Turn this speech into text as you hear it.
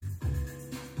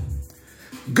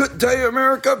Good day,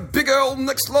 America. Big L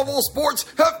Next Level Sports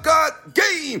have got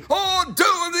game on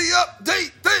doing the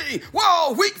update thing.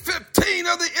 Well, week 15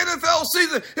 of the NFL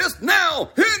season is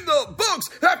now in the books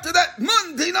after that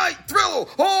Monday night thriller.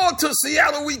 On to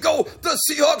Seattle we go. The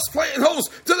Seahawks playing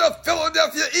host to the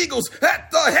Philadelphia Eagles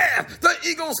at the half. The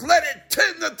Eagles led it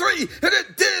 10-3, and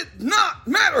it did not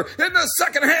matter. In the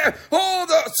second half,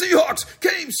 the Seahawks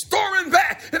came storming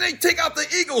back, and they take out the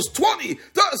Eagles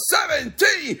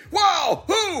 20-17. Wow,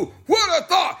 who would have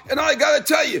thought? And I gotta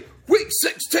tell you, Week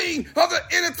 16 of the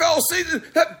NFL season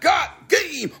have got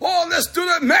game on. Let's do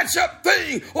the matchup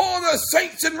thing on the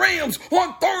Saints and Rams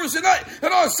on Thursday night.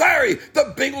 And on Saturday,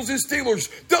 the Bengals and Steelers,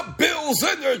 the Bills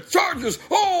and the Chargers.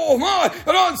 Oh my.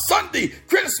 And on Sunday,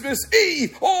 Christmas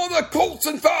Eve, all the Colts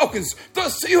and Falcons, the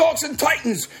Seahawks and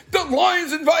Titans, the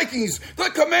Lions and Vikings, the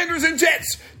Commanders and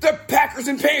Jets, the Packers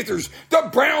and Panthers, the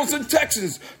Browns and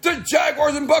Texans, the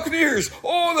Jaguars and Buccaneers,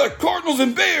 all the Cardinals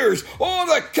and Bears, all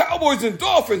the Cowboys and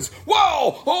Dolphins.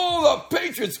 Wow, all the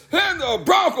Patriots and the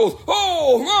Broncos.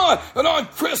 Oh my. And on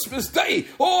Christmas Day,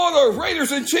 all the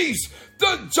Raiders and Chiefs,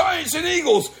 the Giants and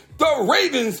Eagles, the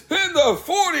Ravens and the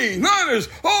 49ers.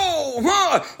 Oh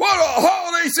my, what a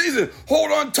holiday season.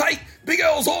 Hold on tight. Big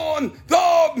L's on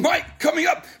the mic. Coming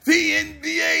up, the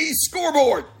NBA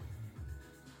scoreboard.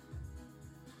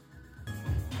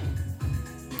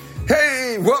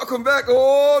 Hey, welcome back.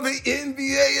 The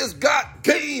NBA has got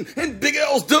game, and Big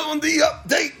L's doing the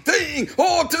update thing.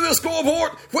 On to the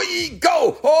scoreboard we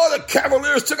go. The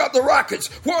Cavaliers took out the Rockets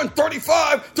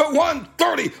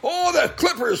 135-130. The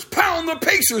Clippers pound the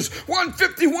Pacers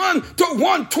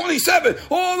 151-127.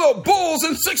 The Bulls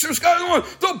and Sixers got on.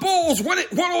 The Bulls win it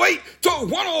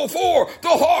 108-104. The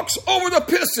Hawks over the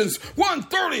Pistons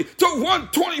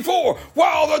 130-124.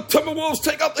 While the Timberwolves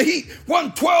take out the Heat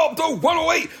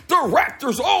 112-108. The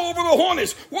Raptors all over the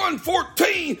Hornets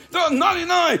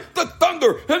 114-99. The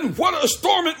Thunder, and what a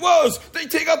storm it was. They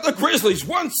take out the Grizzlies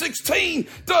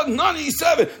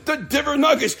 116-97. The Denver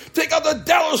Nuggets take out the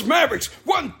Dallas Mavericks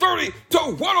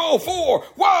 130-104.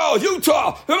 While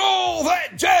Utah and all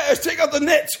that jazz take out the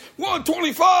Nets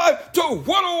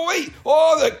 125-108.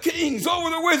 The Kings over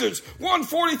the Wizards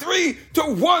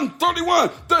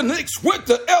 143-131. The Knicks went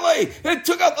to LA and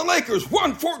took out the Lakers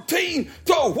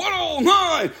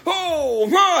 114-109. Oh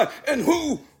my, and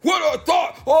who would have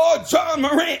thought? John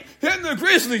Morant and the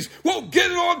Grizzlies will get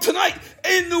it on tonight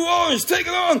in New Orleans,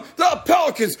 taking on the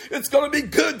Pelicans. It's going to be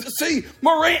good to see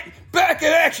Morant back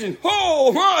in action.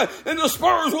 Oh my, and the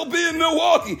Spurs will be in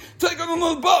Milwaukee, taking on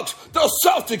the Bucks. The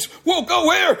Celtics will go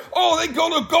where? They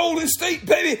go to Golden State,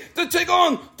 baby, to take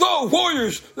on the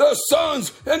Warriors. The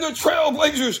Suns and the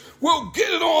Trailblazers will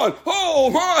get it on. Oh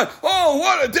my,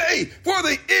 what a day for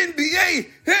the NBA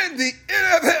and the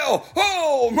NFL.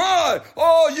 Oh my,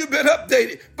 you've been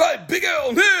updated by Big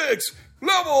L Next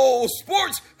Level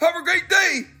Sports. Have a great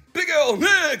day. Big L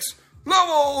Next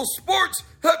Level Sports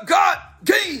have got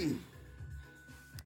game.